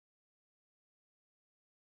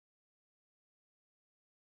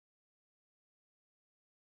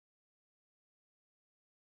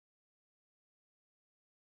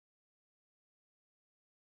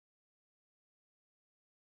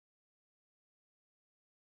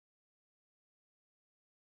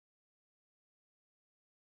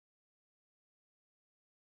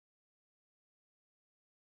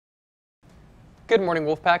Good morning,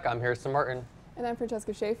 Wolfpack. I'm Harrison Martin. And I'm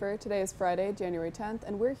Francesca Schaefer. Today is Friday, January 10th,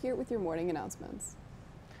 and we're here with your morning announcements.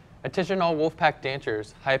 Attention all Wolfpack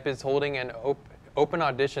dancers. Hype is holding an open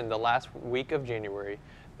audition the last week of January.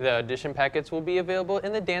 The audition packets will be available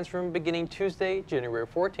in the dance room beginning Tuesday, January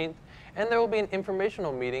 14th, and there will be an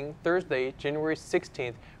informational meeting Thursday, January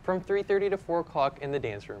 16th from 3:30 to 4 o'clock in the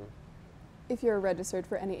dance room. If you're registered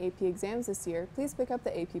for any AP exams this year, please pick up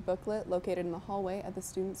the AP booklet located in the hallway at the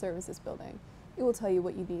Student Services Building. It will tell you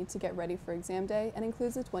what you need to get ready for exam day and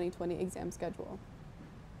includes the 2020 exam schedule.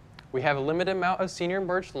 We have a limited amount of senior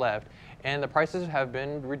merch left, and the prices have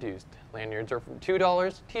been reduced. Lanyards are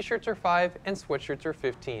 $2, t-shirts are $5, and sweatshirts are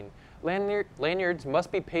 $15. Lanyards must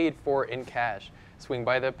be paid for in cash. Swing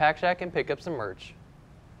by the Pack Shack and pick up some merch.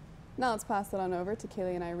 Now let's pass it on over to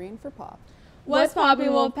Kaylee and Irene for Pop. What's poppin',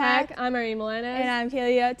 Wolfpack? I'm Irene Melendez. And I'm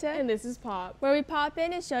Kaylee Yota. And this is Pop, where we pop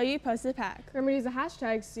in and show you post the pack. Remember to use the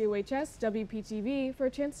hashtag Cohs Wptv for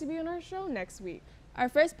a chance to be on our show next week. Our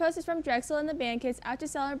first post is from Drexel and the band kids after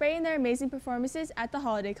celebrating their amazing performances at the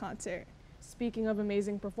holiday concert. Speaking of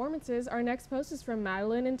amazing performances, our next post is from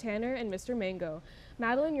Madeline and Tanner and Mr. Mango.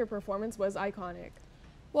 Madeline, your performance was iconic.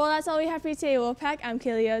 Well, that's all we have for you today, Wolfpack. I'm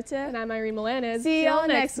Kaylee Yota. And I'm Irene Melendez. See you all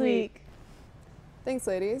next week. Thanks,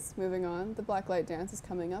 ladies. Moving on, the Blacklight Dance is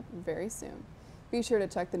coming up very soon. Be sure to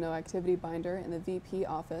check the No Activity binder in the VP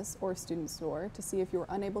office or student store to see if you are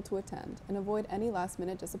unable to attend and avoid any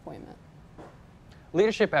last-minute disappointment.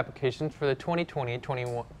 Leadership applications for the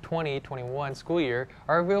 2020-2021 school year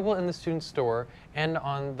are available in the student store and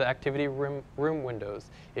on the activity room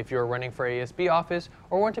windows. If you are running for ASB office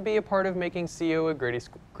or want to be a part of making CO a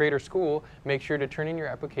greater school, make sure to turn in your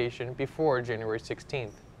application before January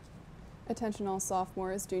 16th. Attention all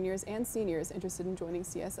sophomores, juniors, and seniors interested in joining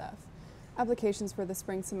CSF. Applications for the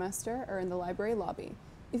spring semester are in the library lobby.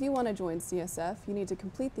 If you want to join CSF, you need to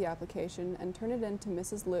complete the application and turn it in to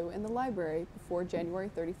Mrs. Liu in the library before January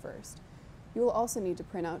 31st. You will also need to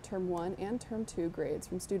print out Term 1 and Term 2 grades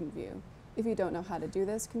from Student View. If you don't know how to do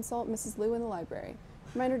this, consult Mrs. Liu in the library.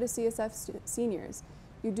 Reminder to CSF seniors,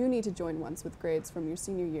 you do need to join once with grades from your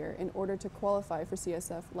senior year in order to qualify for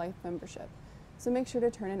CSF Life membership. So make sure to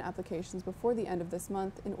turn in applications before the end of this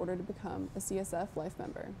month in order to become a CSF Life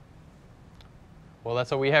member. Well,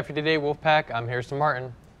 that's all we have for today, Wolfpack. I'm Harrison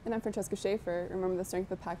Martin. And I'm Francesca Schaefer. Remember, the strength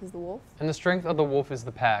of the pack is the wolf. And the strength of the wolf is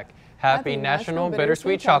the pack. Happy National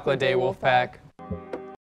Bittersweet Chocolate Day, Wolfpack.